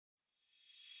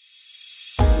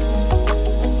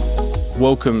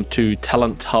welcome to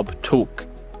Talent Hub Talk.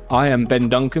 I am Ben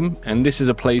Duncan, and this is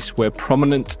a place where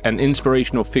prominent and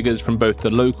inspirational figures from both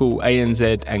the local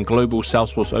ANZ and global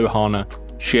Salesforce Ohana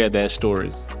share their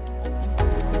stories.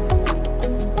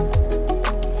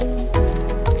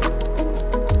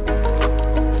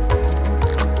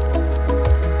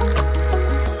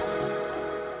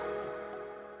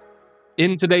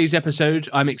 In today's episode,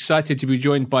 I'm excited to be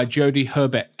joined by Jody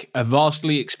Herbeck, a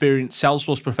vastly experienced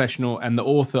Salesforce professional and the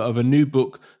author of a new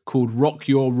book called Rock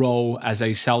Your Role as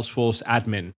a Salesforce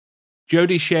Admin.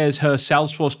 Jody shares her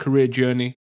Salesforce career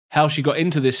journey, how she got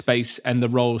into this space, and the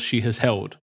roles she has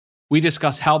held. We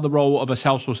discuss how the role of a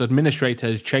Salesforce administrator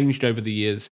has changed over the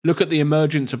years, look at the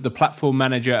emergence of the platform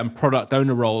manager and product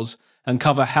owner roles, and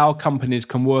cover how companies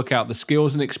can work out the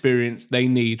skills and experience they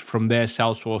need from their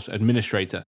Salesforce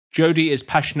administrator. Jody is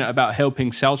passionate about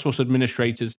helping Salesforce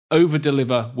administrators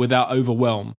over-deliver without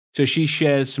overwhelm. So she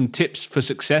shares some tips for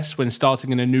success when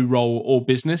starting in a new role or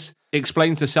business,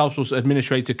 explains the Salesforce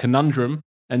administrator conundrum,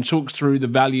 and talks through the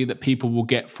value that people will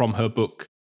get from her book.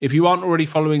 If you aren't already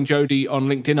following Jody on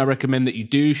LinkedIn, I recommend that you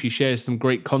do. She shares some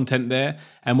great content there.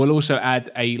 And we'll also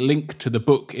add a link to the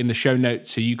book in the show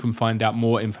notes so you can find out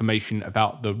more information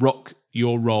about the Rock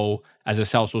Your Role as a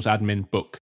Salesforce Admin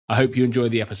book. I hope you enjoy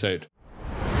the episode.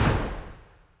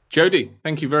 Jody,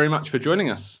 thank you very much for joining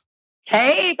us.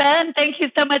 Hey, Ben. Thank you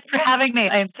so much for having me.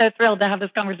 I'm so thrilled to have this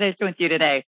conversation with you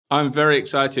today. I'm very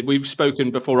excited. We've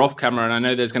spoken before off camera, and I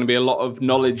know there's going to be a lot of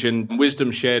knowledge and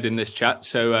wisdom shared in this chat.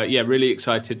 So, really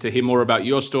excited to hear more about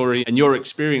your story and your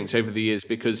experience over the years,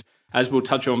 because as we'll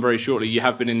touch on very shortly, you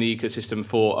have been in the ecosystem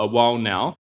for a while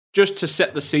now. Just to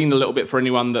set the scene a little bit for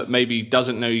anyone that maybe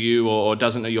doesn't know you or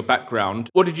doesn't know your background,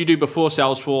 what did you do before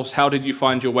Salesforce? How did you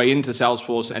find your way into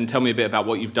Salesforce? And tell me a bit about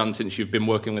what you've done since you've been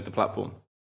working with the platform.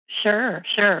 Sure.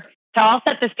 So I'll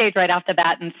set the stage right off the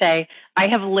bat and say, I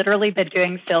have literally been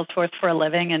doing Salesforce for a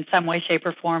living in some way, shape,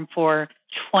 or form for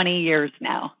 20 years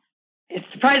now. It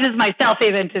surprises myself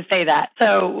even to say that.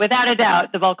 So without a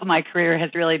doubt, the bulk of my career has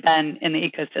really been in the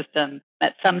ecosystem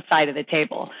at some side of the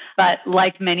table. But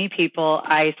like many people,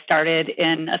 I started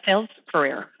in a sales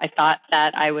career. I thought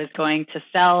that I was going to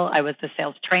sell. I was a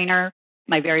sales trainer.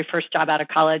 My very first job out of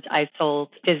college, I sold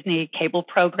Disney cable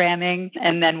programming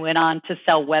and then went on to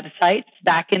sell websites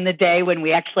back in the day when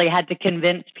we actually had to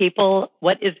convince people,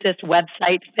 what is this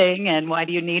website thing and why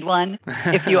do you need one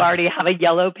if you already have a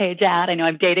Yellow Page ad? I know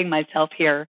I'm dating myself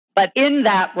here. But in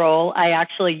that role, I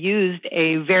actually used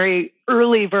a very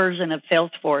early version of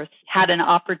Salesforce, had an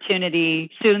opportunity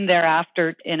soon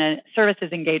thereafter in a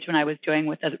services engagement I was doing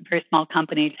with a very small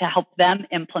company to help them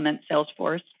implement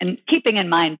Salesforce. And keeping in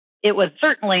mind, it was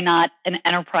certainly not an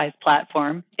enterprise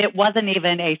platform. It wasn't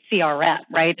even a CRM,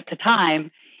 right? At the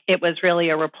time, it was really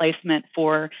a replacement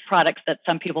for products that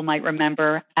some people might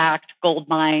remember, Act,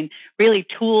 Goldmine, really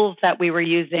tools that we were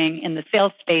using in the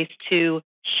sales space to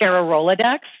share a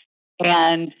Rolodex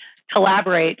and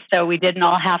collaborate so we didn't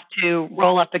all have to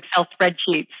roll up Excel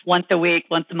spreadsheets once a week,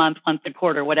 once a month, once a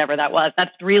quarter, whatever that was.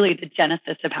 That's really the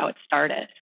genesis of how it started.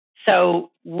 So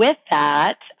with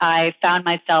that, I found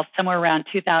myself somewhere around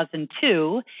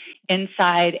 2002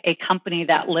 inside a company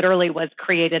that literally was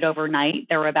created overnight.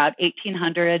 There were about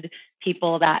 1,800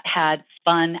 people that had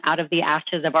spun out of the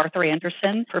ashes of Arthur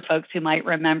Andersen, for folks who might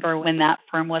remember when that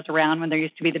firm was around, when there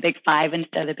used to be the big five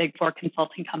instead of the big four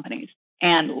consulting companies.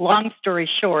 And long story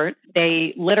short,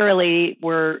 they literally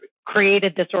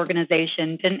created this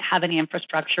organization, didn't have any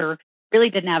infrastructure, really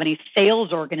didn't have any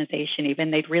sales organization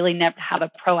even. They'd really never have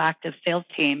a proactive sales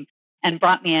team, and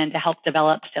brought me in to help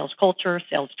develop sales culture,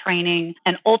 sales training.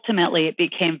 And ultimately, it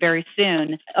became very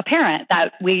soon apparent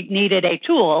that we needed a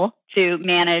tool to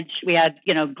manage. We had,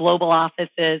 global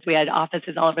offices. We had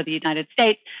offices all over the United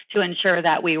States to ensure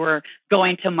that we were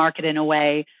going to market in a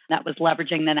way that was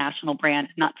leveraging the national brand,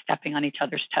 not stepping on each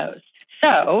other's toes.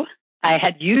 So I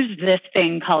had used this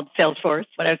thing called Salesforce.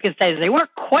 What I was going to say is they weren't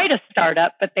quite a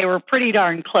startup, but they were pretty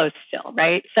darn close still,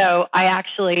 right? So I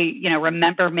actually,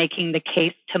 remember making the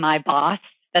case to my boss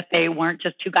that they weren't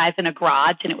just two guys in a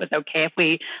garage and it was okay if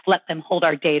we let them hold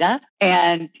our data.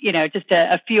 And, just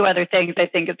a few other things I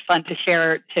think it's fun to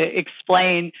share to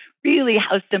explain really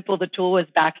how simple the tool was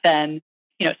back then.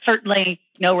 Certainly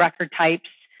no record types,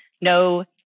 no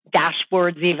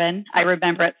dashboards even. I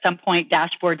remember at some point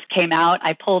dashboards came out.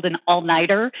 I pulled an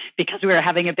all-nighter because we were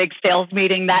having a big sales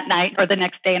meeting that night or the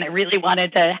next day, and I really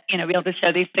wanted to, be able to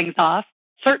show these things off.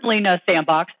 Certainly no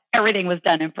sandbox. Everything was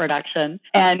done in production.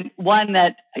 And one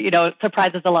that,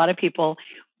 surprises a lot of people,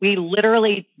 we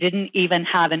literally didn't even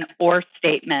have an or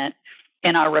statement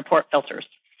in our report filters.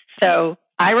 So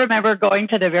I remember going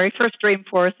to the very first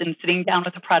Dreamforce and sitting down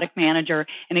with the product manager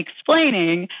and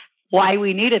explaining why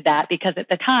we needed that, because at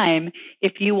the time,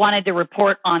 if you wanted to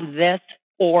report on this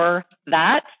or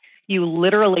that, you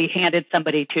literally handed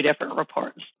somebody two different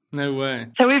reports. No way.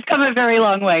 So we've come a very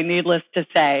long way, needless to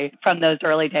say, from those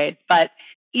early days. But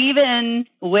even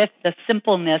with the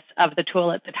simpleness of the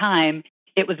tool at the time,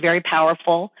 it was very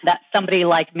powerful that somebody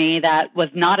like me that was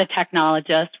not a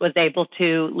technologist was able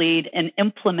to lead and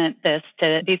implement this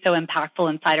to be so impactful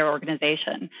inside our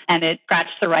organization. And it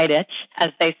scratched the right itch,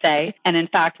 as they say, and in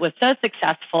fact was so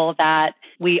successful that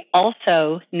we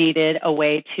also needed a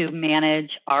way to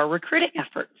manage our recruiting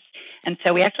efforts. And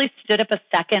so we actually stood up a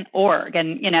second org.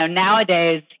 And,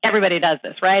 nowadays, everybody does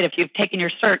this, right? If you've taken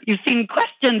your cert, you've seen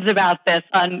questions about this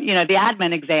on, the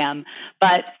admin exam.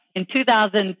 But in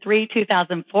 2003,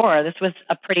 2004, this was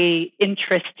a pretty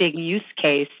interesting use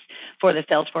case for the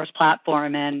Salesforce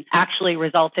platform and actually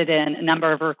resulted in a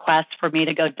number of requests for me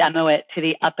to go demo it to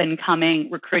the up-and-coming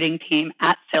recruiting team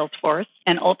at Salesforce.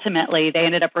 And ultimately, they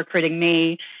ended up recruiting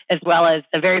me as well as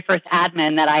the very first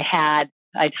admin that I had.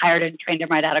 I'd hired and trained him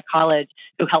right out of college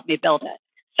who helped me build it.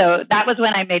 So that was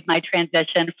when I made my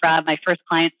transition from my first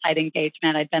client-side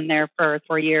engagement. I'd been there for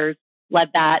 4 years, led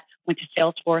that, went to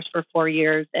Salesforce for 4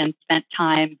 years, and spent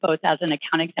time both as an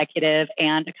account executive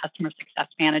and a customer success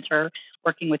manager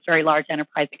working with very large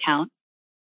enterprise accounts.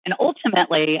 And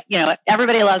ultimately,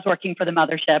 everybody loves working for the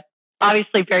mothership.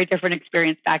 Obviously, very different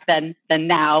experience back then than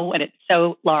now when it's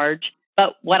so large.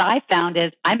 But what I found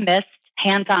is I missed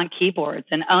hands-on keyboards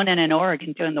and owning an org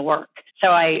and doing the work. So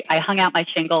I hung out my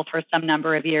shingle for some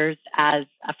number of years as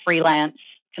a freelance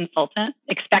consultant,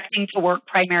 expecting to work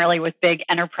primarily with big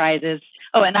enterprises.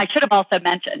 Oh, and I should have also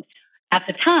mentioned, at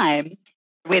the time,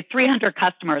 we had 300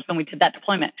 customers when we did that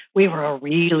deployment. We were a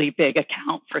really big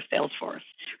account for Salesforce,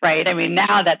 right? I mean,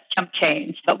 now that's chump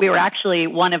change, but we were actually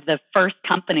one of the first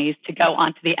companies to go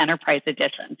onto the Enterprise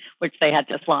Edition, which they had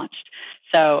just launched.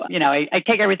 So, I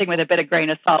take everything with a bit of grain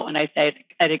of salt when I say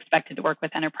I'd expected to work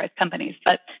with enterprise companies.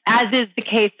 But as is the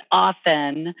case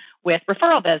often with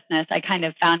referral business, I kind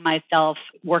of found myself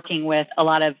working with a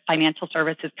lot of financial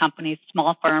services companies,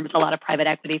 small firms, a lot of private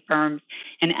equity firms,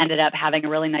 and ended up having a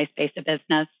really nice base of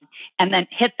business. And then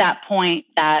hit that point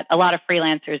that a lot of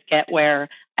freelancers get where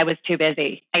I was too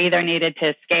busy. I either needed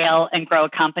to scale and grow a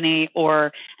company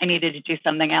or I needed to do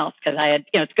something else because I had,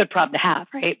 it's a good problem to have,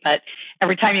 right? But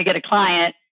every time you get a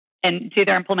client and do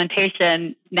their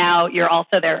implementation, now you're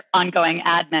also their ongoing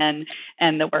admin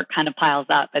and the work kind of piles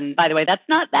up. And by the way, that's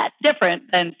not that different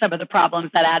than some of the problems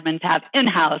that admins have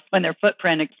in-house when their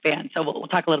footprint expands. So we'll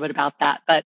talk a little bit about that.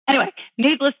 But anyway,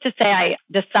 needless to say, I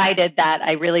decided that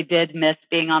I really did miss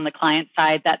being on the client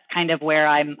side. That's kind of where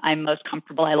I'm most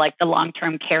comfortable. I like the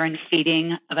long-term care and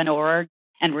feeding of an org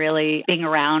and really being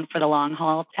around for the long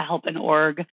haul to help an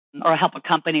org or help a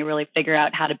company really figure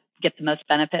out how to get the most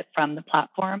benefit from the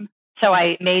platform. So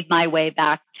I made my way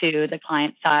back to the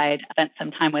client side, spent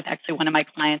some time with actually one of my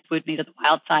clients, moved me to the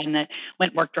wild side, and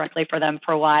went work directly for them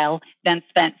for a while. Then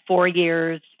spent 4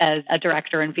 years as a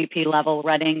director and VP level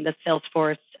running the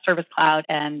Salesforce Service Cloud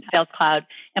and Sales Cloud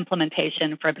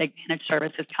implementation for a big managed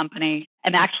services company.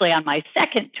 I'm actually on my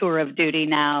second tour of duty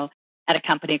now at a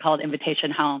company called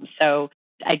Invitation Homes. So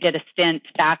I did a stint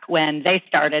back when they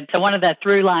started. So one of the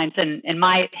through lines in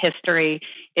my history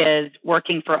is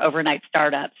working for overnight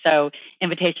startups. So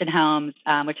Invitation Homes,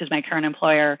 which is my current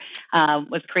employer,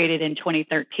 was created in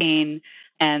 2013,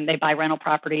 and they buy rental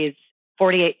properties,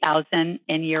 48,000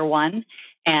 in year one.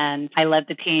 And I led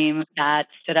the team that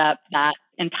stood up that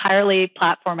entirely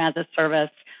platform as a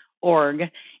service org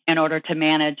in order to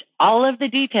manage all of the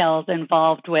details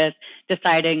involved with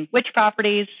deciding which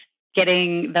properties,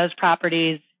 getting those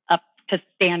properties up to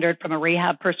standard from a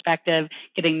rehab perspective,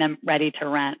 getting them ready to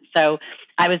rent. So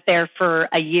I was there for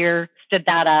a year, stood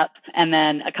that up. And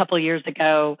then a couple of years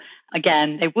ago,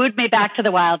 again, they wooed me back to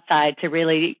the wild side to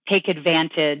really take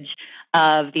advantage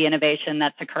of the innovation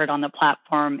that's occurred on the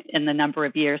platform in the number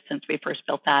of years since we first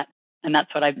built that. And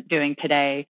that's what I'm doing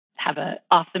today. Have an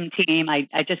awesome team. I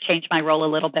just changed my role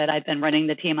a little bit. I've been running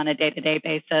the team on a day-to-day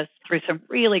basis through some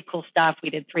really cool stuff. We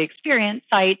did 3 experience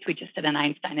sites. We just did an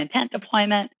Einstein Intent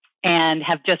deployment and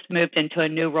have just moved into a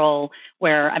new role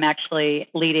where I'm actually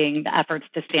leading the efforts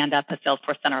to stand up a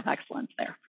Salesforce Center of Excellence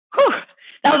there. Whew,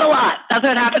 that was a lot. That's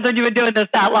what happens when you've been doing this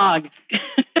that long.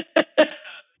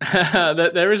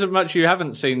 There isn't much you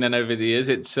haven't seen then over the years.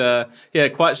 It's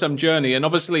quite some journey. And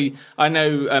obviously, I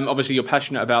know obviously you're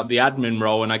passionate about the admin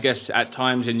role, and I guess at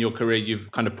times in your career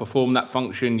you've kind of performed that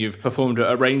function. You've performed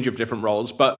a range of different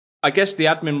roles. But I guess the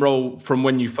admin role from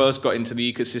when you first got into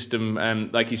the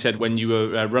ecosystem, like you said, when you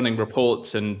were running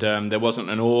reports and there wasn't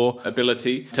an OR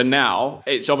ability, to now,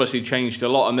 it's obviously changed a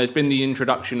lot. And there's been the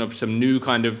introduction of some new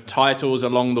kind of titles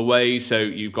along the way. So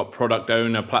you've got product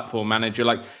owner, platform manager.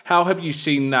 Like, how have you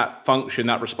seen that function,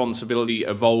 that responsibility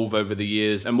evolve over the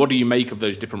years? And what do you make of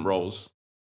those different roles?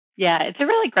 Yeah, it's a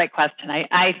really great question.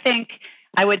 I think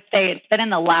I would say it's been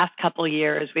in the last couple of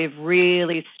years we've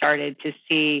really started to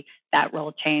see that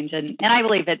role change. And I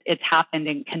believe it's happened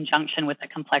in conjunction with the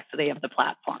complexity of the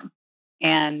platform.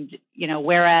 And,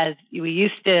 whereas we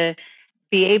used to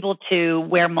be able to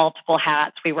wear multiple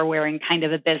hats, we were wearing kind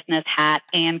of a business hat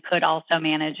and could also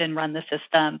manage and run the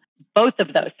system. Both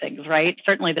of those things, right?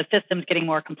 Certainly the system's getting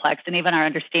more complex, and even our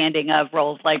understanding of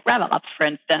roles like RevOps, for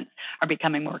instance, are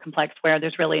becoming more complex where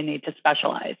there's really a need to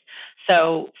specialize.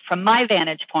 So from my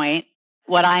vantage point,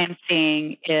 what I am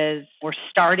seeing is we're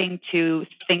starting to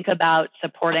think about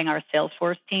supporting our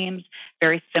Salesforce teams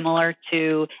very similar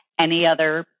to any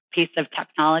other piece of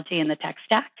technology in the tech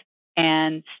stack,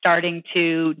 and starting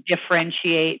to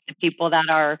differentiate the people that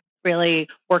are really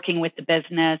working with the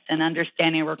business and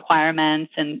understanding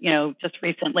requirements. And, just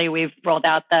recently we've rolled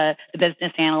out the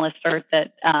business analyst cert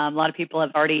that a lot of people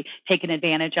have already taken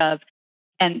advantage of.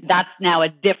 And that's now a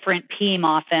different team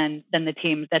often than the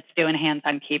team that's doing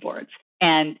hands-on keyboards.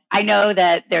 And I know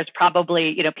that there's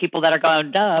probably, people that are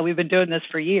going, duh, we've been doing this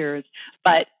for years.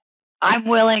 But I'm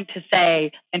willing to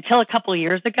say until a couple of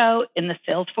years ago in the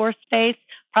Salesforce space,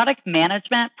 product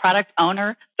management, product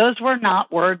owner, those were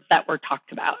not words that were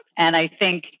talked about. And I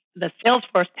think the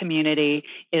Salesforce community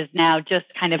is now just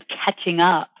kind of catching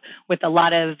up with a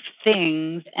lot of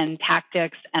things and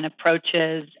tactics and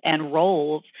approaches and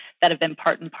roles that have been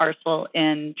part and parcel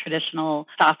in traditional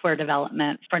software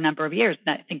development for a number of years.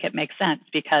 And I think it makes sense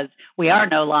because we are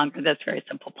no longer this very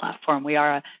simple platform. We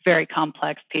are a very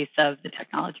complex piece of the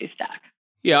technology stack.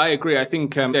 Yeah, I agree. I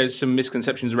think there's some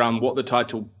misconceptions around what the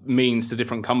title means to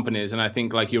different companies. And I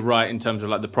think you're right in terms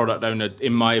of the product owner,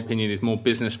 in my opinion, is more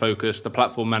business focused. The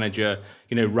platform manager,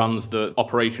 runs the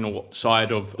operational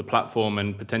side of the platform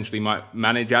and potentially might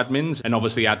manage admins. And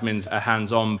obviously admins are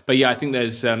hands-on. But yeah, I think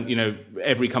there's,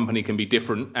 every company can be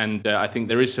different. And I think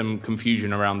there is some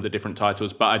confusion around the different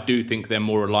titles. But I do think they're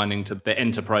more aligning to the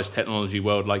enterprise technology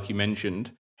world, like you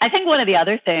mentioned. I think one of the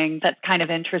other things that's kind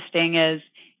of interesting is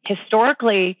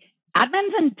historically, admins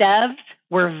and devs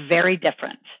were very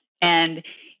different. And,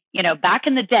 back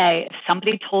in the day, if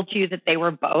somebody told you that they were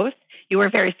both, you were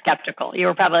very skeptical. You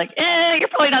were probably like, you're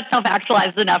probably not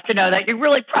self-actualized enough to know that you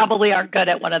really probably aren't good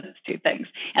at one of those two things.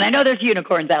 And I know there's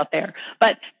unicorns out there,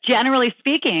 but generally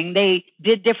speaking, they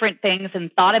did different things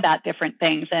and thought about different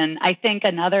things. And I think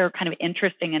another kind of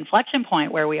interesting inflection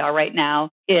point where we are right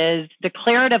now is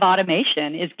declarative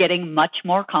automation is getting much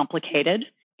more complicated.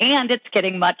 And it's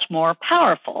getting much more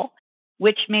powerful,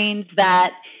 which means that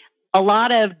a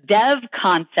lot of dev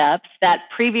concepts that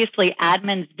previously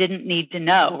admins didn't need to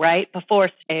know, right? Before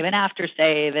save and after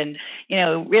save and,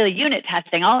 really unit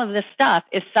testing, all of this stuff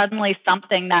is suddenly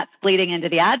something that's bleeding into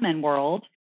the admin world.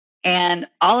 And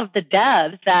all of the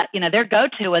devs that, their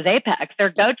go-to was Apex,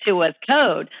 their go-to was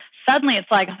code. Suddenly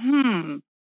it's like,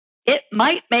 it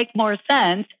might make more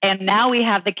sense. And now we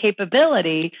have the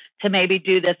capability to maybe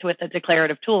do this with a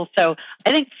declarative tool. So I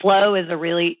think Flow is a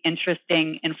really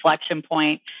interesting inflection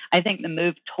point. I think the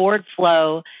move toward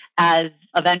Flow as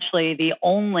eventually the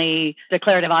only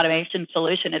declarative automation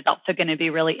solution is also going to be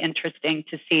really interesting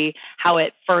to see how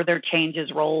it further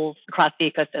changes roles across the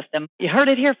ecosystem. You heard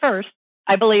it here first.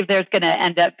 I believe there's going to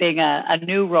end up being a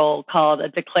new role called a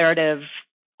declarative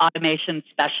automation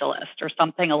specialist or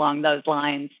something along those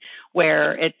lines,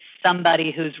 where it's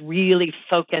somebody who's really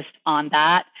focused on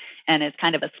that and is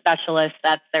kind of a specialist.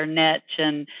 That's their niche,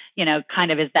 and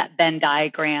kind of is that Venn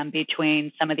diagram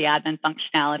between some of the admin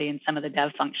functionality and some of the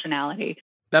dev functionality.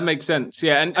 That makes sense.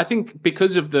 Yeah. And I think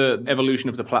because of the evolution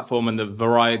of the platform and the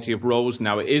variety of roles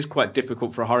now, it is quite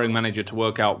difficult for a hiring manager to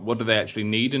work out what do they actually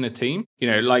need in a team.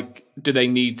 Do they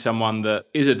need someone that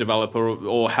is a developer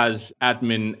or has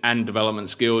admin and development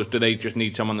skills? Do they just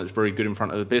need someone that's very good in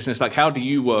front of the business? How do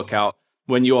you work out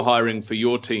when you're hiring for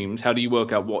your teams? How do you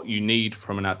work out what you need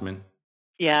from an admin?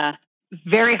 Yeah.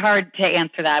 Very hard to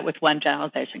answer that with one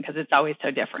generalization because it's always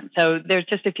so different. So there's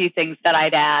just a few things that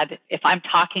I'd add if I'm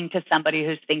talking to somebody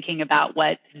who's thinking about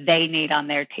what they need on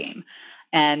their team.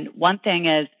 And one thing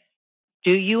is,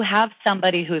 do you have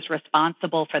somebody who's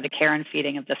responsible for the care and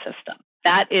feeding of the system?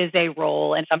 That is a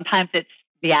role, and sometimes it's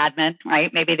the admin,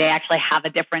 right? Maybe they actually have a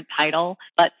different title,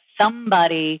 but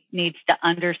somebody needs to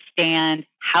understand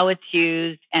how it's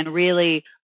used and really,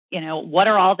 what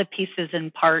are all the pieces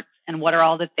and parts and what are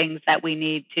all the things that we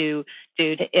need to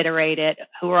do to iterate it?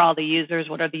 Who are all the users?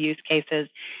 What are the use cases?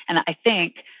 And I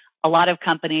think a lot of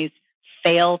companies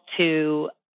fail to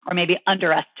or maybe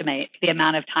underestimate the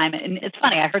amount of time. And it's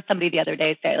funny, I heard somebody the other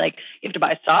day say, like, you have to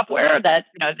buy software that,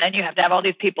 then you have to have all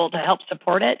these people to help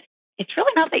support it. It's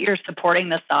really not that you're supporting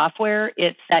the software.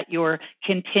 It's that you're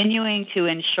continuing to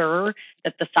ensure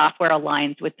that the software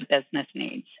aligns with the business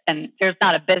needs. And there's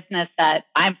not a business that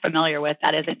I'm familiar with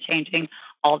that isn't changing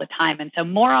all the time. And so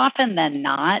more often than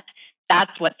not,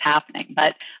 that's what's happening.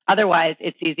 But otherwise,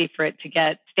 it's easy for it to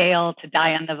get stale, to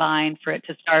die on the vine, for it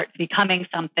to start becoming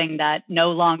something that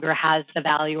no longer has the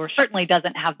value or certainly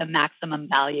doesn't have the maximum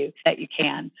value that you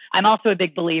can. I'm also a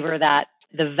big believer that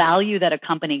the value that a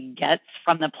company gets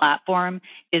from the platform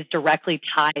is directly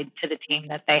tied to the team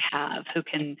that they have, who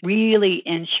can really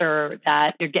ensure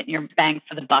that you're getting your bang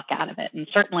for the buck out of it. And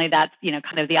certainly that's,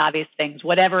 kind of the obvious things,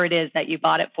 whatever it is that you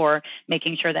bought it for,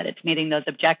 making sure that it's meeting those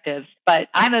objectives. But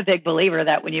I'm a big believer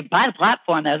that when you buy the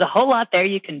platform, there's a whole lot there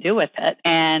you can do with it.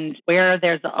 And where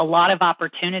there's a lot of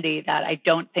opportunity that I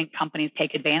don't think companies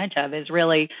take advantage of is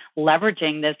really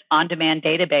leveraging this on-demand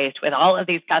database with all of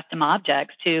these custom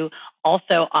objects to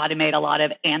also automate a lot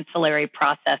of ancillary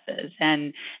processes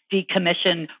and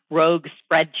decommission rogue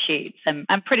spreadsheets. And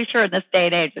I'm pretty sure in this day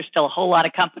and age, there's still a whole lot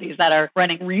of companies that are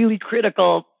running really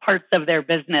critical parts of their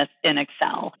business in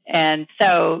Excel. And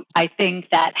so I think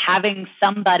that having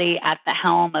somebody at the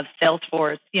helm of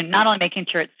Salesforce, not only making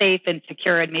sure it's safe and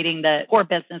secure and meeting the core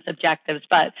business objectives,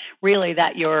 but really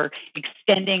that you're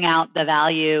extending out the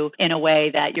value in a way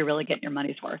that you're really getting your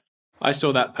money's worth. I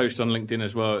saw that post on LinkedIn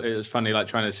as well. It was funny, like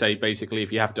trying to say, basically,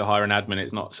 if you have to hire an admin,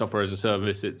 it's not software as a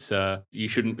service. It's you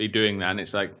shouldn't be doing that. And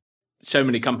it's like so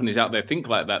many companies out there think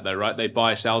like that, though, right? They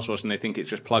buy Salesforce and they think it's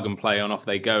just plug and play and off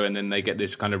they go. And then they get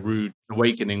this kind of rude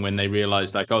awakening when they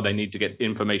realize, like, oh, they need to get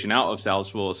information out of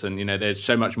Salesforce. And, there's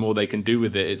so much more they can do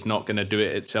with it. It's not going to do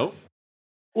it itself.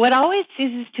 What always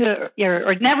ceases to,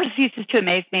 or never ceases to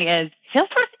amaze me is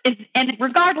Salesforce is, and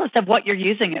regardless of what you're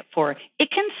using it for,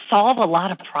 it can solve a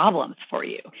lot of problems for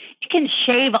you. It can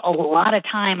shave a lot of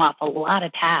time off a lot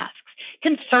of tasks. It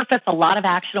can surface a lot of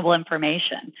actionable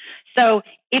information. So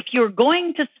if you're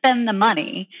going to spend the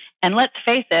money, and let's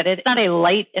face it, it's not a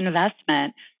light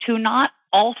investment, to not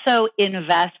also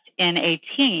invest in a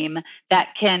team that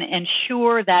can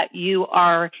ensure that you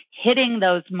are hitting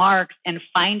those marks and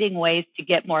finding ways to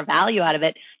get more value out of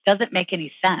it doesn't make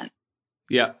any sense.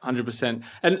 Yeah, 100%.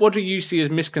 And what do you see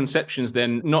as misconceptions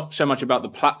then, not so much about the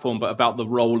platform, but about the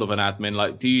role of an admin?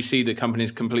 Like, do you see that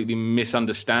companies completely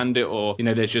misunderstand it, or,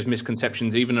 there's just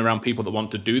misconceptions even around people that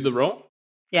want to do the role?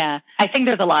 Yeah, I think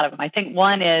there's a lot of them. I think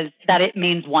one is that it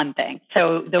means one thing.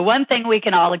 So the one thing we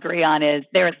can all agree on is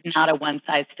there is not a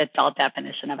one-size-fits-all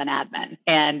definition of an admin.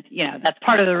 And, that's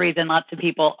part of the reason lots of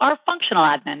people are functional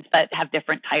admins, but have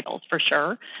different titles for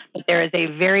sure. But there is a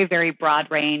very, very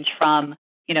broad range from,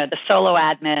 the solo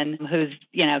admin who's,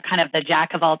 kind of the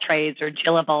jack of all trades or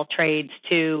Jill of all trades,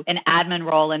 to an admin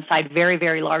role inside very,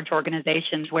 very large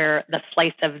organizations where the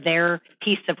slice of their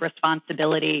piece of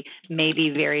responsibility may be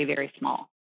very, very small.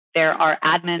 There are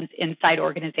admins inside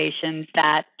organizations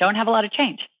that don't have a lot of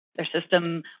change. Their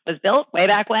system was built way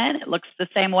back when. It looks the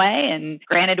same way. And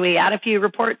granted, we add a few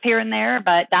reports here and there,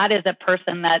 but that is a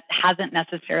person that hasn't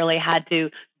necessarily had to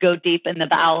go deep in the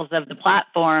bowels of the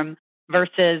platform,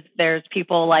 versus there's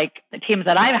people like the teams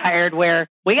that I've hired where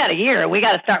we got a year, we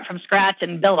got to start from scratch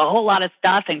and build a whole lot of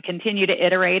stuff and continue to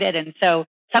iterate it. And so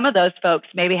some of those folks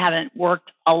maybe haven't worked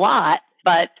a lot,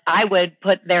 but I would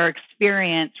put their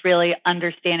experience really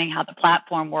understanding how the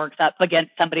platform works up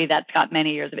against somebody that's got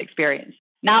many years of experience.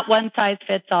 Not one size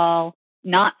fits all,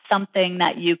 not something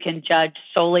that you can judge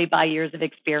solely by years of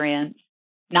experience,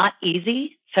 not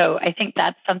easy. So I think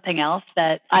that's something else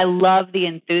that I love, the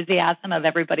enthusiasm of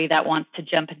everybody that wants to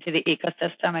jump into the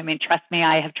ecosystem. I mean, trust me,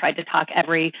 I have tried to talk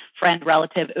every friend,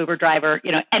 relative, Uber driver,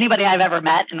 anybody I've ever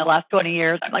met in the last 20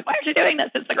 years. I'm like, why are you doing this?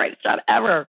 It's the greatest job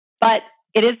ever. But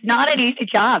it is not an easy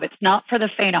job. It's not for the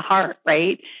faint of heart,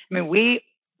 right? I mean, we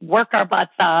work our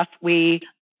butts off. We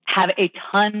have a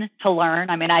ton to learn.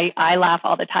 I mean, I laugh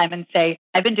all the time and say,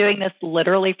 I've been doing this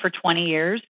literally for 20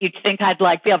 years. You'd think I'd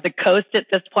be able to coast at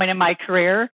this point in my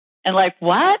career. And what?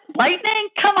 Lightning?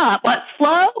 Come on. What?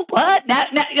 Flow? What? Now,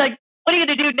 what are you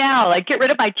going to do now? Get rid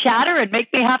of my chatter and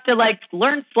make me have to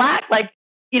learn Slack?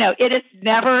 It is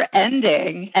never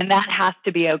ending, and that has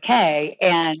to be okay.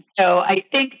 And so I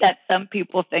think that some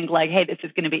people think hey, this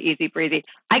is going to be easy breezy.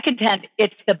 I contend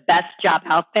it's the best job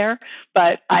out there,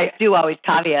 but I do always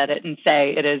caveat it and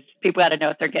say people got to know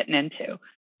what they're getting into.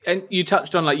 And you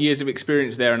touched on like years of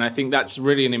experience there, and I think that's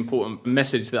really an important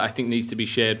message that I think needs to be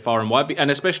shared far and wide. And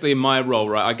especially in my role,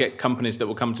 right, I get companies that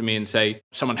will come to me and say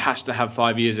someone has to have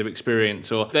 5 years of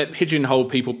experience, or they pigeonhole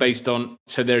people based on,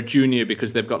 so they're junior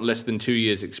because they've got less than 2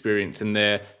 years experience, and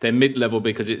they're mid-level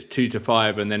because it's 2 to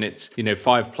 5, and then it's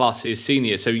 5 plus is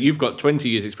senior. So you've got 20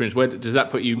 years experience. Where does that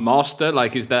put you? Master?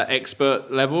 Like, is that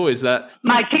expert level? Is that?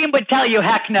 My team would tell you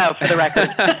heck no, for the record.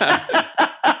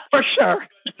 For sure.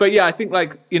 But yeah, I think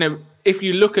if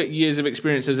you look at years of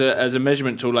experience as a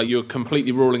measurement tool, like you're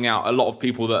completely ruling out a lot of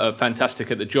people that are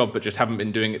fantastic at the job but just haven't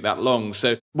been doing it that long.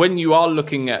 So when you are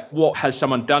looking at what has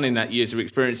someone done in that years of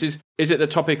experience, is it the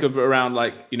topic of around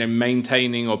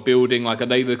maintaining or building? Like, are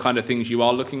they the kind of things you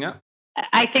are looking at?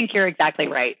 I think you're exactly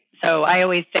right. So I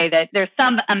always say that there's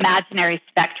some imaginary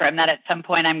spectrum that at some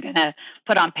point I'm going to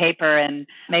put on paper, and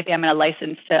maybe I'm going to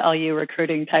license to all you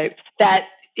recruiting types, that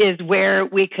is where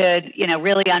we could,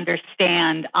 really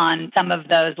understand on some of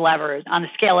those levers. On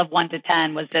a scale of 1 to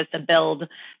 10, was this a build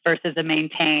versus a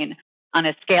maintain? On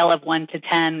a scale of 1 to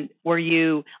 10, were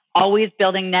you always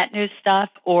building net new stuff,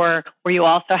 or were you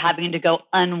also having to go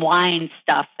unwind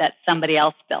stuff that somebody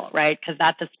else built, right? Because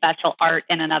that's a special art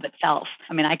in and of itself.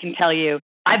 I mean, I can tell you,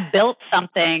 I built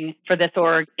something for this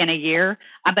org in a year.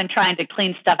 I've been trying to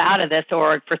clean stuff out of this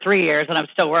org for 3 years, and I'm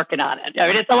still working on it. I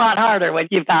mean, it's a lot harder when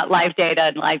you've got live data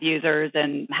and live users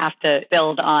and have to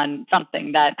build on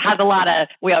something that has a lot of,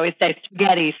 we always say,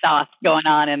 spaghetti sauce going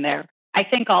on in there. I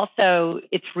think also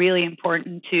it's really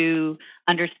important to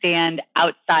understand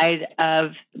outside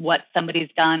of what somebody's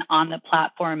done on the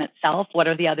platform itself, what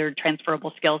are the other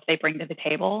transferable skills they bring to the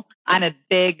table. I'm a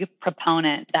big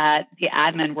proponent that the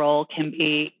admin role can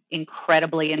be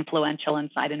incredibly influential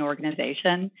inside an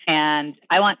organization. And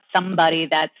I want somebody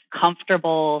that's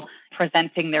comfortable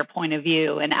presenting their point of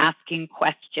view and asking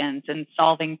questions and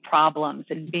solving problems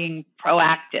and being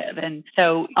proactive. And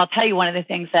so I'll tell you one of the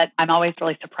things that I'm always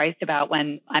really surprised about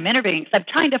when I'm interviewing, because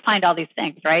I'm trying to find all these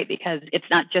things, right? Because it's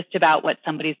not just about what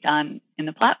somebody's done in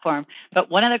the platform. But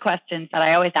one of the questions that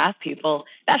I always ask people,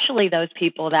 especially those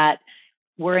people that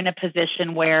were in a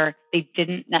position where they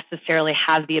didn't necessarily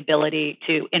have the ability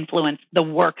to influence the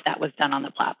work that was done on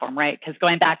the platform, right? Because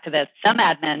going back to this, some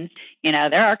admins, they're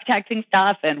architecting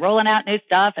stuff and rolling out new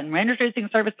stuff and introducing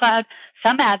Service Cloud.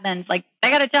 Some admins, they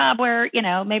got a job where,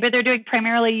 maybe they're doing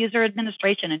primarily user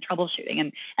administration and troubleshooting,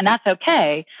 and that's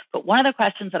okay. But one of the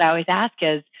questions that I always ask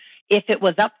is, if it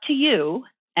was up to you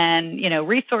and,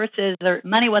 resources or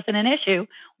money wasn't an issue,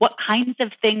 what kinds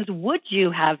of things would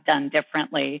you have done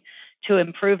differently to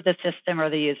improve the system or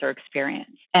the user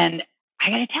experience? And I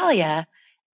got to tell you,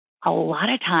 a lot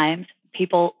of times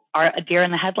people are a deer in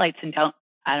the headlights and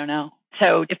I don't know.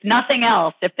 So if nothing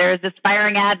else, if there's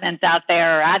aspiring admins out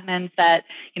there or admins that,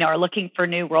 are looking for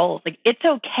new roles, it's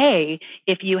okay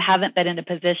if you haven't been in a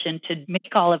position to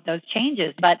make all of those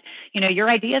changes, but,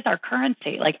 your ideas are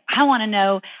currency. I want to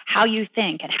know how you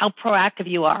think and how proactive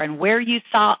you are and where you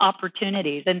saw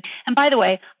opportunities. And by the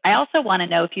way, I also want to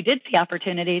know, if you did see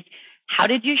opportunities, how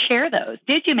did you share those?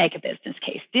 Did you make a business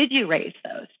case? Did you raise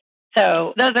those?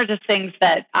 So those are just things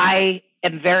that I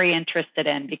am very interested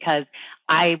in, because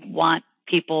I want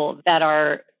people that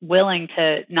are willing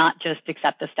to not just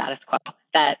accept the status quo,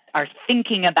 that are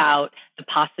thinking about the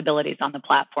possibilities on the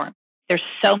platform. There's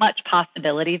so much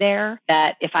possibility there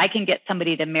that if I can get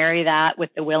somebody to marry that with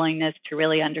the willingness to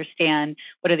really understand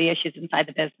what are the issues inside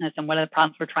the business and what are the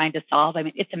problems we're trying to solve, I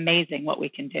mean, it's amazing what we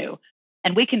can do.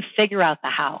 And we can figure out the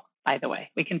how, by the way.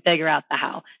 We can figure out the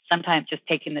how. Sometimes just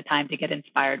taking the time to get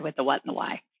inspired with the what and the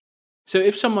why. So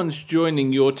if someone's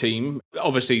joining your team,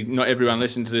 obviously not everyone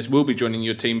listening to this will be joining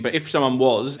your team, but if someone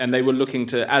was and they were looking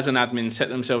to, as an admin, set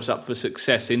themselves up for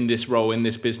success in this role, in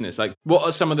this business, what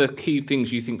are some of the key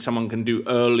things you think someone can do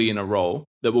early in a role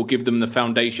that will give them the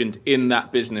foundations in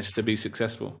that business to be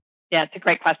successful? Yeah, it's a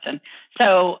great question.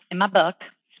 So in my book,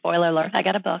 spoiler alert, I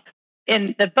got a book.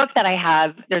 In the book that I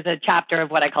have, there's a chapter of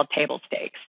what I call table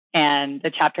stakes. And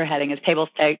the chapter heading is table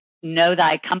stakes: know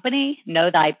thy company,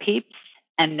 know thy peeps,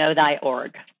 and know thy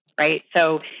org, right?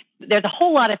 So there's a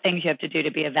whole lot of things you have to do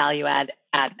to be a value add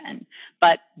admin,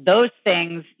 but those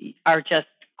things are just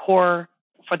core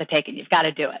for the taking. You've got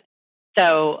to do it.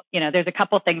 So, there's a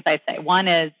couple of things I say. One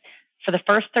is, for the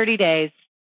first 30 days,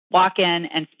 walk in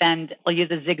and spend, I'll use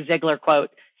a Zig Ziglar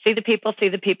quote, see the people, see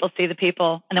the people, see the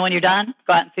people. And then when you're done,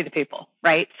 go out and see the people,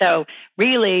 right? So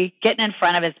really getting in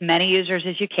front of as many users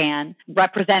as you can,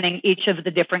 representing each of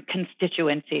the different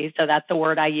constituencies. So that's the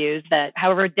word I use, that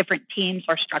however different teams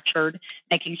are structured,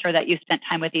 making sure that you spent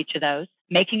time with each of those,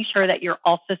 making sure that you're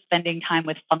also spending time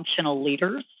with functional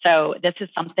leaders. So this is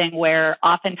something where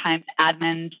oftentimes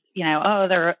admins, oh,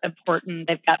 they're important,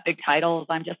 they've got big titles,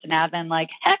 I'm just an admin. Like,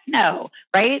 heck no,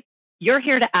 right? You're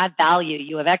here to add value.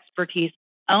 You have expertise.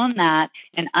 Own that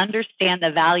and understand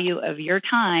the value of your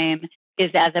time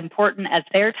is as important as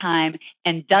their time.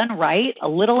 And done right, a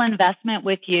little investment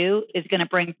with you is going to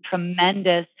bring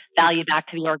tremendous value back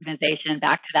to the organization,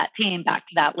 back to that team, back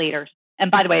to that leader. And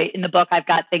by the way, in the book, I've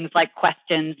got things like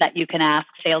questions that you can ask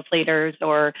sales leaders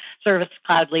or service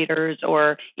cloud leaders,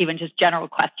 or even just general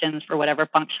questions for whatever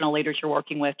functional leaders you're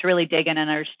working with, to really dig in and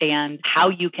understand how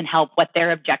you can help, what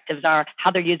their objectives are,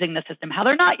 how they're using the system, how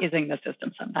they're not using the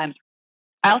system sometimes.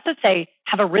 I also say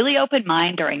have a really open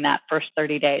mind during that first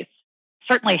 30 days.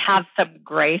 Certainly have some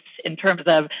grace in terms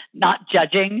of not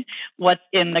judging what's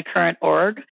in the current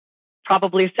org.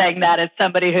 Probably saying that as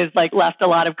somebody who's left a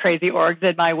lot of crazy orgs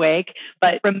in my wake,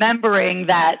 but remembering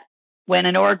that when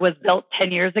an org was built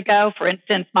 10 years ago, for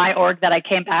instance, my org that I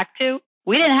came back to,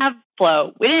 we didn't have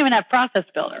flow. We didn't even have process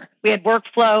builder. We had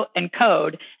workflow and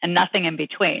code and nothing in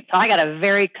between. So I got a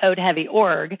very code heavy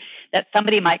org that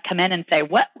somebody might come in and say,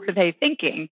 what were they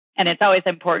thinking? And it's always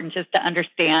important just to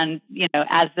understand,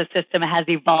 as the system has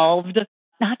evolved,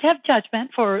 not to have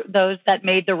judgment for those that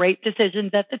made the right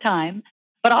decisions at the time.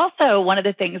 But also one of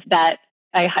the things that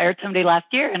I hired somebody last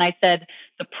year and I said,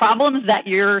 the problems that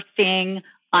you're seeing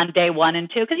on day 1 and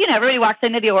 2, because, everybody walks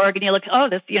into the org and you look, oh,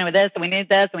 this, this, and we need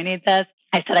this, and we need this.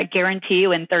 I said, I guarantee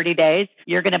you in 30 days,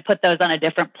 you're going to put those on a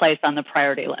different place on the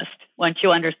priority list once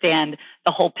you understand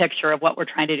the whole picture of what we're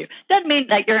trying to do. Doesn't mean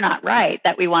that you're not right,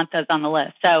 that we want those on the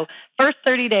list. So first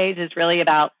 30 days is really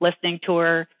about listening to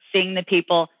her, seeing the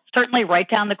people, certainly write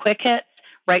down the quick hits,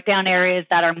 write down areas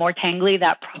that are more tangly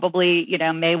that probably,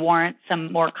 may warrant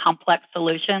some more complex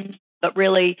solutions, but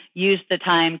really use the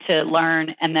time to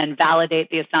learn and then validate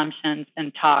the assumptions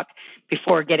and talk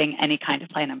before getting any kind of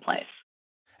plan in place.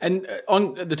 And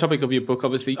on the topic of your book,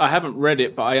 obviously, I haven't read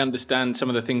it, but I understand some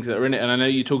of the things that are in it. And I know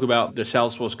you talk about the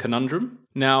Salesforce conundrum.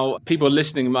 Now, people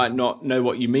listening might not know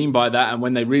what you mean by that. And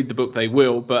when they read the book, they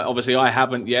will. But obviously, I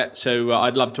haven't yet. So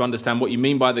I'd love to understand what you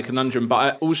mean by the conundrum. But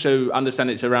I also understand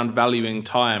it's around valuing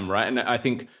time, right? And I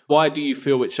think, why do you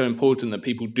feel it's so important that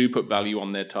people do put value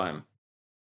on their time?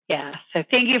 Yeah, so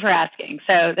thank you for asking.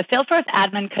 So the Salesforce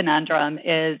admin conundrum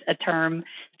is a term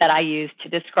that I use to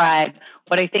describe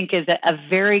what I think is a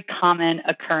very common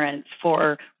occurrence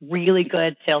for really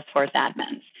good Salesforce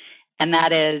admins. And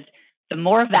that is, the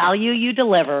more value you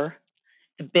deliver,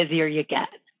 the busier you get,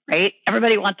 right?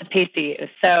 Everybody wants a piece of you.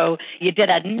 So you did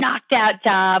a knocked out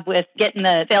job with getting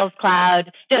the Sales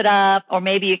Cloud stood up, or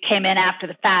maybe you came in after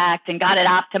the fact and got it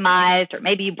optimized, or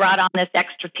maybe you brought on this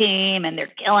extra team and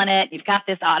they're killing it. You've got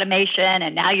this automation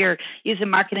and now you're using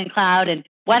Marketing Cloud. And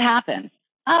what happens?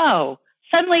 Oh,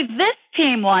 suddenly this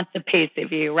team wants a piece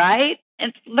of you, right?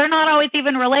 And they're not always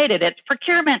even related. It's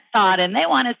procurement thought and they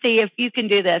want to see if you can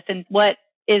do this. And what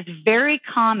is very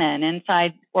common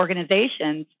inside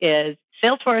organizations is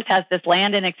Salesforce has this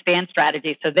land and expand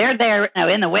strategy. So they're there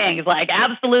in the wings,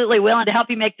 absolutely willing to help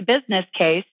you make the business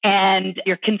case. And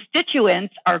your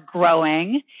constituents are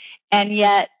growing. And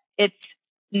yet it's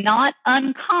not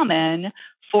uncommon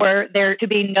for there to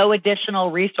be no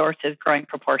additional resources growing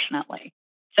proportionately.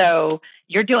 So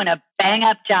you're doing a bang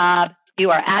up job. You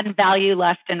are adding value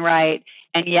left and right.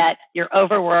 And yet you're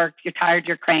overworked, you're tired,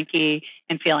 you're cranky,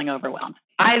 and feeling overwhelmed.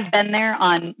 I've been there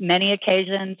on many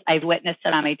occasions. I've witnessed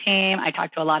it on my team. I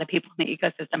talk to a lot of people in the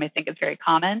ecosystem. I think it's very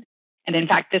common. And in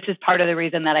fact, this is part of the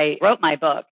reason that I wrote my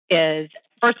book is,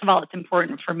 first of all, it's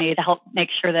important for me to help make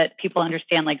sure that people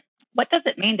understand, what does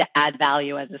it mean to add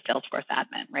value as a Salesforce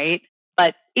admin, right?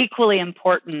 But equally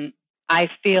important, I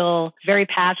feel very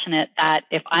passionate that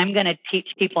if I'm going to teach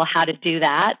people how to do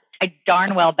that, I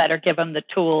darn well better give them the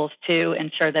tools to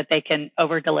ensure that they can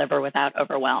over-deliver without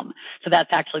overwhelm. So that's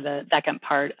actually the second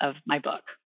part of my book.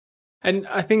 And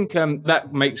I think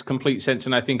that makes complete sense.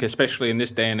 And I think especially in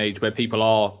this day and age where people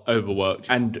are overworked.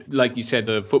 And like you said,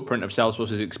 the footprint of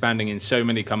Salesforce is expanding in so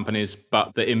many companies,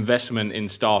 but the investment in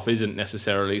staff isn't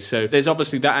necessarily. So there's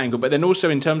obviously that angle. But then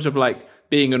also in terms of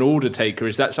being an order taker,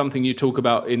 is that something you talk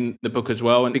about in the book as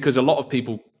well? And because a lot of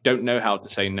people don't know how to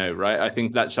say no, right? I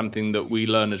think that's something that we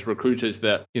learn as recruiters,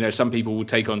 that, some people will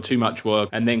take on too much work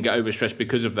and then get overstressed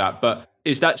because of that. But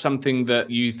is that something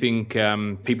that you think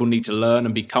people need to learn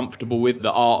and be comfortable with,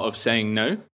 the art of saying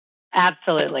no?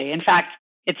 Absolutely. In fact,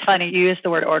 It's funny, you use the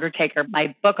word order taker.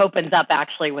 My book opens up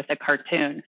actually with a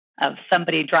cartoon of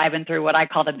somebody driving through what I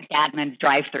call the McAdmin's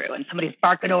drive-through, and somebody's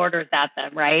barking orders at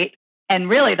them, right? And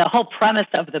really the whole premise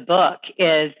of the book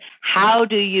is how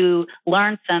do you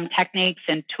learn some techniques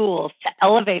and tools to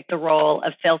elevate the role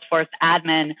of Salesforce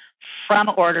admin from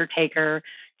order taker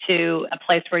to a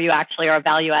place where you actually are a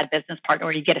value-add business partner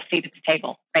where you get a seat at the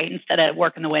table, right? Instead of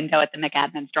working the window at the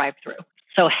McAdmin's drive-through.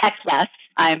 So heck yes,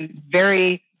 I'm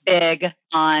very big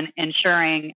on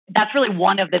ensuring that's really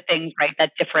one of the things, right,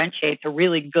 that differentiates a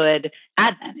really good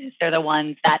admin is they're the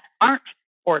ones that aren't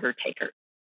order takers.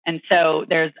 And so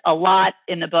there's a lot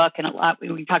in the book and a lot, we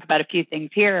can talk about a few things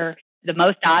here. The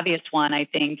most obvious one, I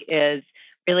think, is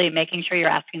really making sure you're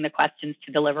asking the questions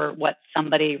to deliver what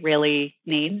somebody really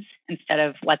needs instead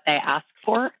of what they ask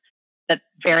for. That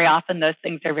very often those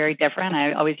things are very different.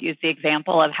 I always use the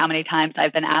example of how many times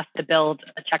I've been asked to build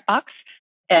a checkbox.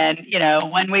 And,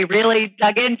 when we really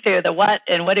dug into the what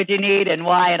and what did you need and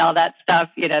why and all that stuff,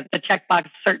 the checkbox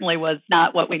certainly was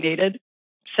not what we needed.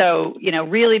 So,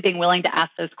 really being willing to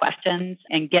ask those questions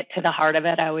and get to the heart of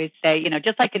it. I always say,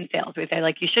 just like in sales, we say,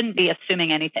 you shouldn't be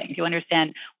assuming anything. Do you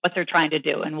understand what they're trying to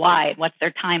do and why, and what's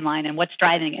their timeline and what's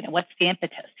driving it and what's the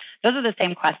impetus? Those are the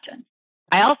same questions.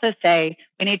 I also say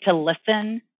we need to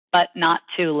listen, but not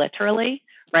too literally,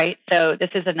 right? So this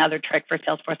is another trick for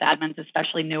Salesforce admins,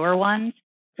 especially newer ones.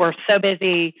 We're so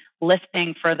busy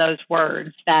listening for those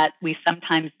words that we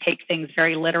sometimes take things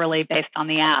very literally based on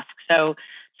the ask. So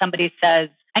somebody says,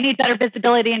 I need better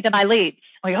visibility into my leads.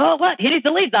 We go, oh, what? He needs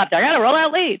the leads up there. I got to roll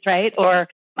out leads, right? Or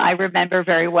I remember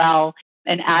very well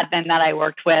an admin that I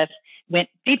worked with went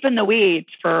deep in the weeds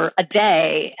for a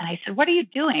day. And I said, what are you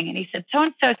doing? And he said,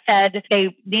 so-and-so said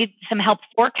they need some help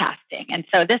forecasting. And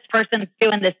so this person's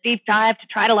doing this deep dive to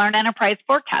try to learn enterprise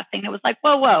forecasting. It was like,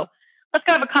 whoa, let's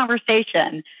go have a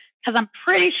conversation because I'm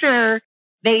pretty sure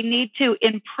they need to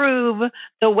improve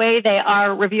the way they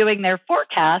are reviewing their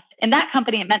forecast. In that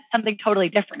company, it meant something totally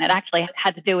different. It actually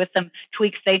had to do with some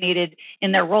tweaks they needed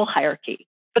in their role hierarchy.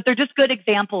 But they're just good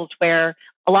examples where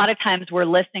a lot of times we're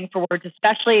listening for words,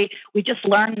 especially we just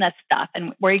learn this stuff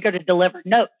and we're eager to deliver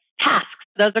notes, tasks.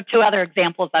 Those are two other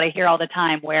examples that I hear all the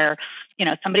time where,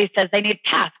 somebody says they need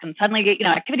tasks and suddenly get,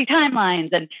 activity timelines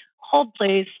and hold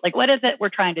please, what is it we're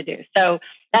trying to do? So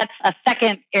that's a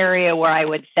second area where I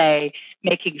would say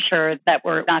making sure that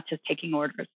we're not just taking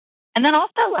orders. And then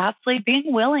also lastly,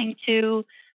 being willing to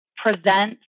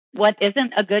present what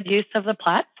isn't a good use of the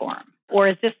platform. Or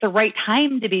is this the right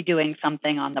time to be doing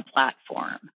something on the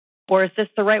platform? Or is this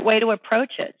the right way to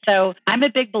approach it? So I'm a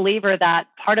big believer that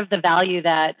part of the value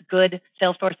that good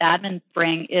Salesforce admins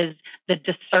bring is the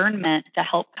discernment to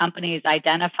help companies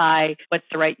identify what's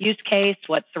the right use case,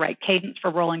 what's the right cadence for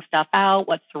rolling stuff out,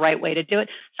 what's the right way to do it.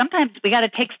 Sometimes we got to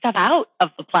take stuff out of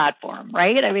the platform,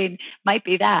 right? Might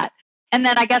be that. And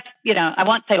then I guess, I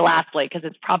won't say lastly, because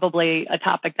it's probably a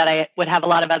topic that I would have a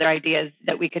lot of other ideas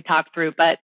that we could talk through.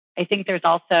 But I think there's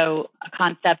also a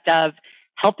concept of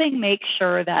helping make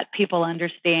sure that people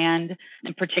understand,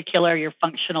 in particular your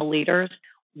functional leaders,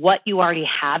 what you already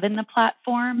have in the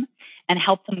platform and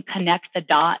help them connect the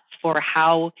dots for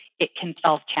how it can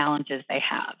solve challenges they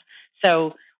have.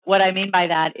 So what I mean by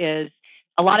that is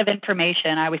a lot of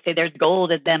information. I always say there's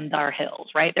gold at them dar hills,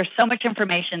 right? There's so much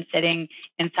information sitting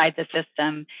inside the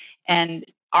system. And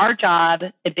our job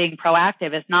at being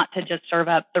proactive is not to just serve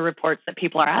up the reports that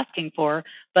people are asking for,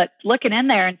 but looking in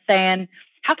there and saying,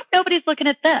 how come nobody's looking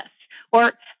at this?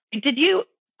 Or did you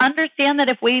understand that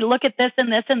if we look at this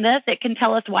and this and this, it can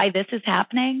tell us why this is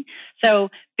happening? So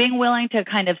being willing to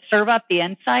kind of serve up the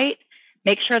insight,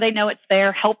 make sure they know it's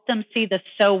there, help them see the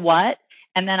so what.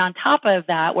 And then on top of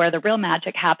that, where the real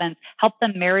magic happens, help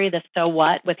them marry the so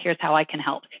what with here's how I can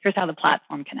help. Here's how the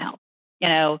platform can help.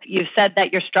 You've said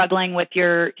that you're struggling with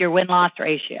your win-loss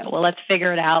ratio. Well, let's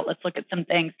figure it out. Let's look at some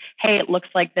things. Hey, it looks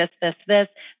like this.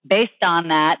 Based on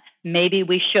that, maybe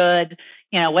we should,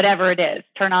 whatever it is,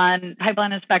 turn on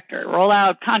Pipeline Inspector, roll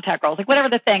out contact roles, whatever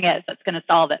the thing is that's going to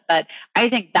solve it. But I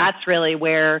think that's really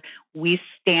where we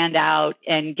stand out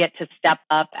and get to step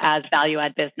up as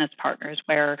value-add business partners,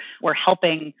 where we're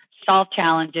helping solve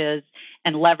challenges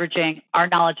and leveraging our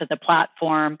knowledge of the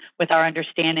platform with our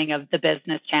understanding of the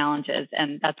business challenges.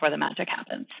 And that's where the magic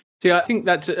happens. See, I think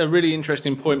that's a really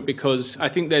interesting point because I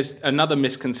think there's another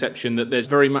misconception that there's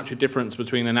very much a difference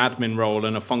between an admin role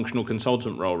and a functional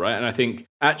consultant role, right? And I think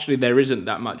actually there isn't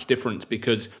that much difference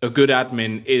because a good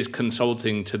admin is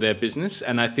consulting to their business.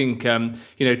 And I think,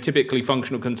 typically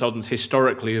functional consultants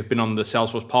historically have been on the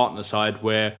Salesforce partner side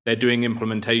where they're doing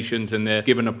implementations and they're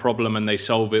given a problem and they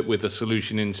solve it with a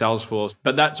solution in Salesforce. Salesforce,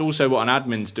 but that's also what an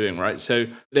admin's doing, right? So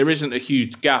there isn't a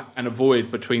huge gap and a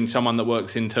void between someone that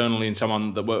works internally and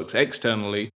someone that works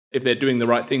externally. If they're doing the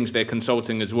right things, they're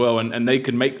consulting as well, and they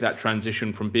can make that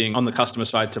transition from being on the customer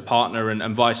side to partner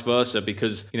and vice versa,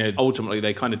 because ultimately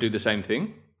they kind of do the same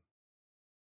thing.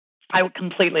 I would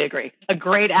completely agree. A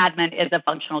great admin is a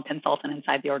functional consultant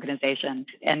inside the organization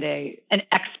and an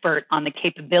expert on the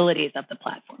capabilities of the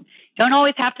platform. Don't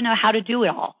always have to know how to do it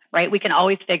all, right? We can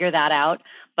always figure that out,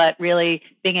 but really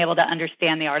being able to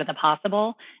understand the art of the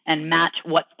possible and match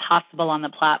what's possible on the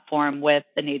platform with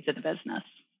the needs of the business.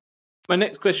 My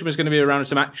next question was going to be around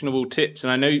some actionable tips.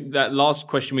 And I know that last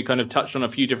question, we kind of touched on a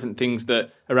few different things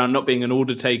that around not being an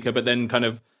order taker, but then kind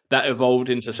of that evolved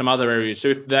into some other areas. So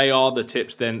if they are the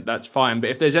tips, then that's fine. But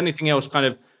if there's anything else kind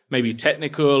of maybe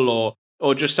technical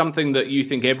or just something that you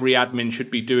think every admin should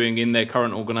be doing in their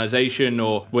current organization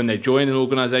or when they join an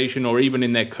organization or even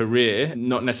in their career,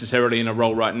 not necessarily in a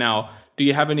role right now, do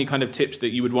you have any kind of tips that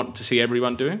you would want to see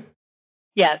everyone doing?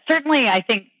 Yeah, certainly. I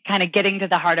think kind of getting to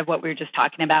the heart of what we were just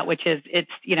talking about, which is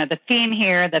the theme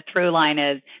here, the through line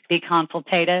is be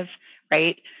consultative,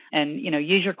 right? And,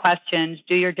 use your questions,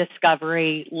 do your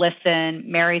discovery, listen,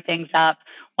 marry things up.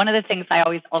 One of the things I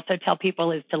always also tell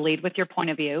people is to lead with your point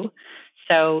of view.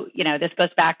 So, this goes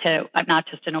back to, I'm not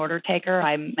just an order taker,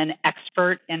 I'm an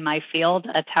expert in my field.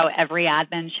 That's how every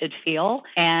admin should feel.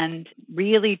 And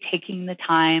really taking the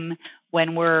time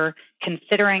when we're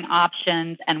considering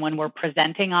options and when we're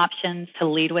presenting options to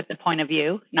lead with the point of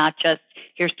view, not just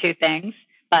here's two things,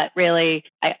 but really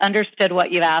I understood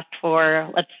what you asked for.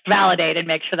 Let's validate and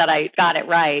make sure that I got it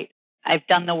right. I've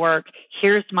done the work.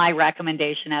 Here's my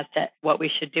recommendation as to what we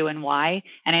should do and why.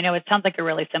 And I know it sounds like a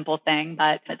really simple thing,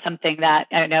 but it's something that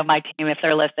I know my team, if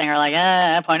they're listening, are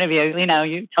like, point of view,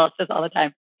 you tell us this all the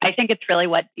time. I think it's really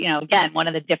what, again, one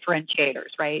of the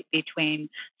differentiators, right, between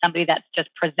somebody that's just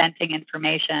presenting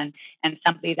information and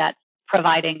somebody that's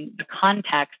providing the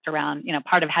context around,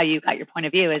 part of how you got your point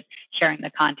of view is sharing the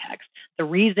context, the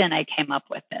reason I came up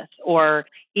with this, or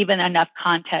even enough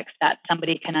context that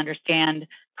somebody can understand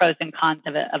pros and cons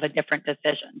of a different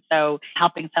decision. So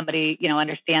helping somebody,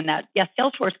 understand that, yes,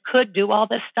 Salesforce could do all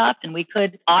this stuff and we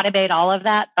could automate all of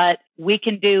that, but we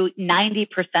can do 90%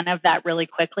 of that really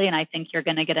quickly. And I think you're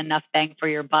going to get enough bang for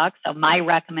your buck. So my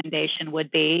recommendation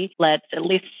would be, let's at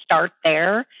least start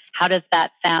there. How does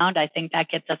that sound? I think that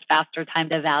gets us faster time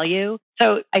to value.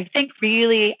 So I think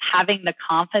really having the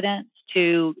confidence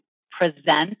to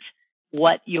present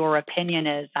what your opinion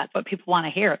is, that's what people want to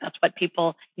hear. That's what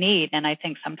people need. And I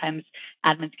think sometimes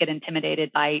admins get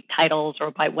intimidated by titles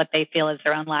or by what they feel is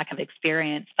their own lack of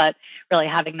experience, but really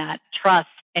having that trust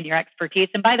in your expertise.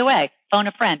 And by the way, phone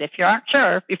a friend. If you aren't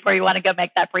sure before you want to go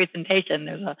make that presentation,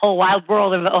 there's a whole wild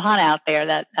world of Ohana out there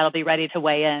that'll be ready to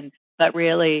weigh in, but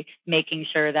really making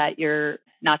sure that you're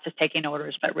not just taking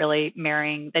orders, but really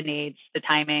marrying the needs, the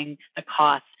timing, the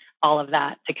costs, all of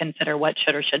that to consider what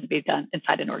should or shouldn't be done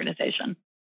inside an organization.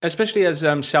 Especially as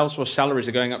Salesforce salaries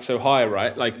are going up so high,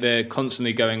 right? Like they're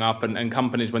constantly going up and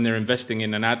companies, when they're investing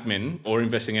in an admin or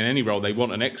investing in any role, they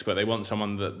want an expert. They want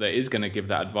someone that is going to give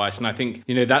that advice. And I think,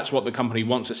 that's what the company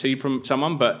wants to see from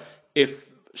someone. But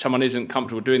if someone isn't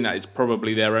comfortable doing that, it's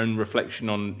probably their own reflection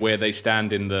on where they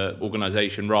stand in the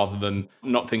organization rather than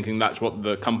not thinking that's what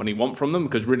the company want from them,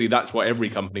 because really that's what every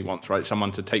company wants, right? Someone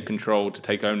to take control, to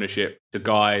take ownership, to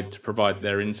guide, to provide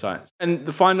their insights. And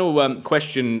the final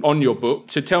question on your book,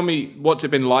 so tell me, what's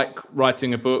it been like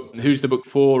writing a book? Who's the book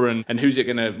for and who's it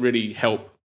going to really help?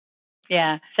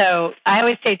 Yeah. So I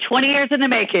always say 20 years in the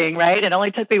making, right? It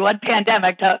only took me one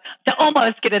pandemic to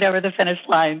almost get it over the finish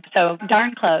line. So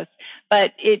darn close.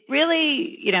 But it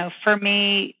really, for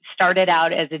me, started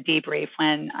out as a debrief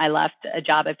when I left a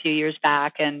job a few years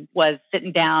back and was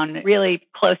sitting down really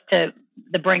close to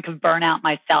the brink of burnout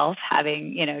myself,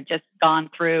 having, just gone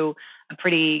through a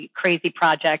pretty crazy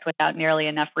project without nearly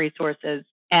enough resources.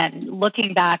 And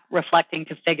looking back, reflecting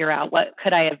to figure out what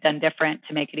could I have done different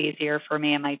to make it easier for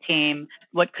me and my team?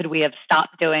 What could we have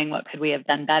stopped doing? What could we have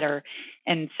done better?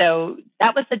 And so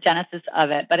that was the genesis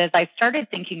of it. But as I started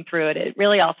thinking through it, it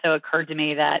really also occurred to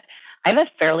me that I have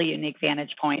a fairly unique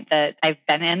vantage point, that I've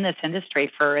been in this industry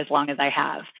for as long as I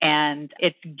have. And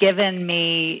it's given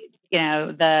me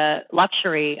the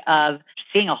luxury of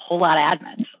seeing a whole lot of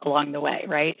admins along the way,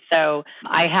 right? So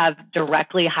I have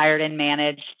directly hired and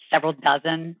managed several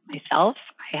dozen myself.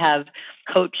 I have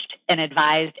coached and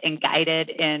advised and guided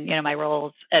in, my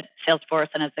roles at Salesforce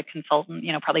and as a consultant,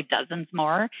 probably dozens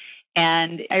more.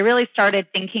 And I really started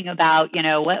thinking about,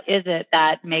 what is it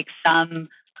that makes some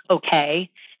okay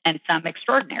and some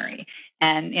extraordinary?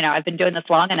 And, I've been doing this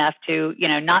long enough to,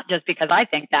 not just because I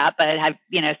think that, but have,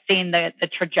 seen the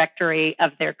trajectory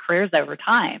of their careers over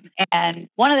time. And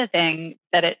one of the things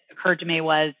that it occurred to me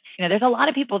was, there's a lot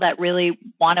of people that really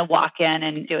want to walk in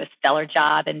and do a stellar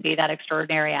job and be that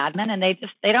extraordinary admin, and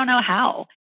they don't know how.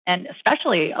 And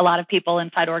especially a lot of people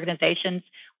inside organizations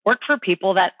work for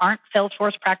people that aren't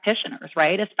Salesforce practitioners,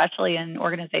 right? Especially in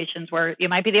organizations where you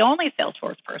might be the only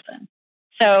Salesforce person.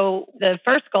 So the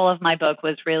first goal of my book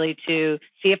was really to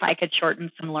see if I could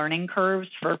shorten some learning curves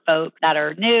for folks that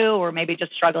are new or maybe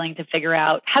just struggling to figure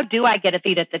out, how do I get a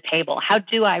seat at the table? How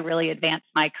do I really advance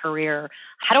my career?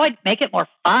 How do I make it more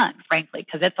fun, frankly?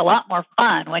 Because it's a lot more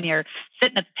fun when you're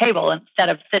sitting at the table instead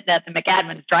of sitting at the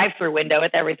McAdams drive-through window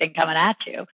with everything coming at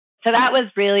you. So that was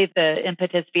really the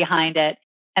impetus behind it.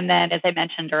 And then, as I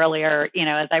mentioned earlier,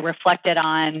 as I reflected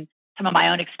on some of my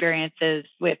own experiences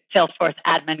with Salesforce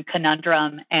admin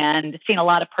conundrum and seen a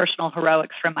lot of personal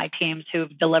heroics from my teams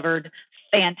who've delivered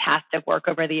fantastic work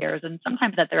over the years, and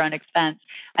sometimes at their own expense,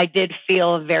 I did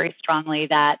feel very strongly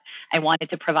that I wanted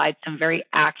to provide some very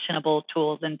actionable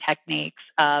tools and techniques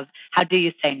of how do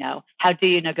you say no? How do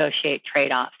you negotiate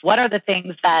trade-offs? What are the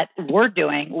things that we're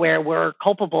doing where we're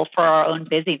culpable for our own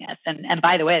busyness? And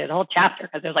by the way, there's a whole chapter,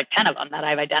 because there's like 10 of them that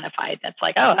I've identified that's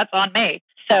like, oh, that's on me.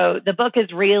 So the book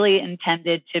is really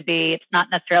intended to be, it's not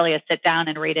necessarily a sit down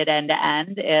and read it end to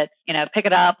end. It's, pick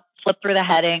it up, flip through the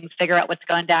headings, figure out what's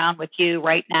going down with you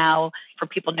right now. For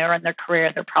people newer in their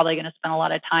career, they're probably going to spend a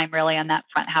lot of time really on that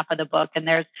front half of the book. And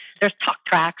there's talk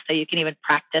tracks, so you can even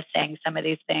practice saying some of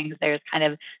these things. There's kind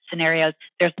of scenarios.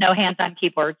 There's no hands-on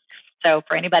keyboards. So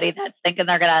for anybody that's thinking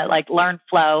they're going to learn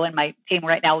flow, and my team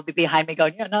right now will be behind me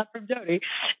going, yeah, not from Jody.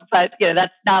 But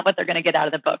that's not what they're going to get out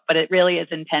of the book. But it really is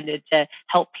intended to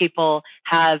help people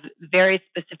have very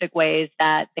specific ways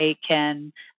that they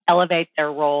can elevate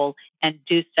their role and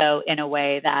do so in a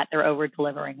way that they're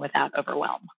over-delivering without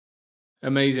overwhelm.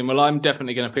 Amazing. Well, I'm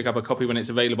definitely going to pick up a copy when it's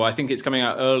available. I think it's coming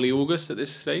out early August at this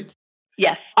stage.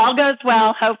 Yes, all goes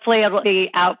well. Hopefully it'll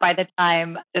be out by the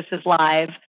time this is live.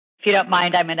 If you don't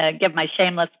mind, I'm going to give my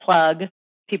shameless plug.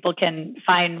 People can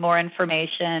find more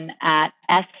information at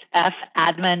SF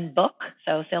Admin Book,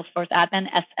 so Salesforce Admin,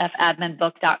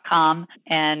 sfadminbook.com.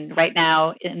 And right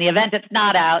now, in the event it's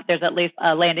not out, there's at least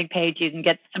a landing page. You can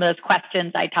get some of those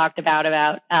questions I talked about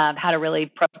how to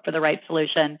really probe for the right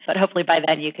solution. But hopefully by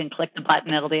then you can click the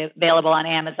button. It'll be available on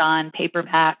Amazon,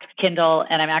 paperback, Kindle,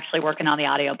 and I'm actually working on the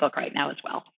audiobook right now as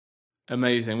well.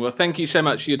 Amazing. Well, thank you so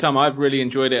much for your time. I've really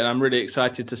enjoyed it, and I'm really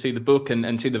excited to see the book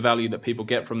and see the value that people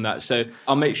get from that. So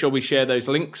I'll make sure we share those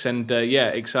links, and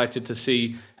excited to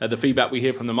see the feedback we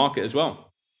hear from the market as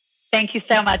well. Thank you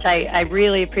so much. I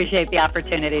really appreciate the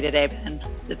opportunity today, Ben.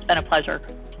 It's been a pleasure.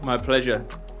 My pleasure.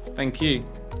 Thank you.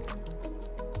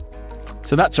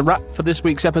 So that's a wrap for this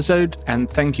week's episode, and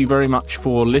thank you very much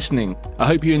for listening. I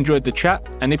hope you enjoyed the chat,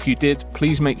 and if you did,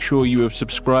 please make sure you have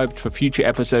subscribed for future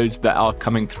episodes that are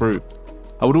coming through.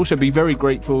 I would also be very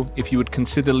grateful if you would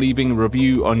consider leaving a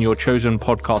review on your chosen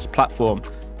podcast platform,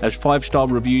 as 5-star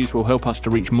reviews will help us to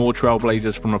reach more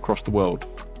trailblazers from across the world.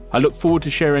 I look forward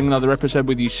to sharing another episode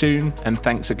with you soon, and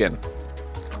thanks again.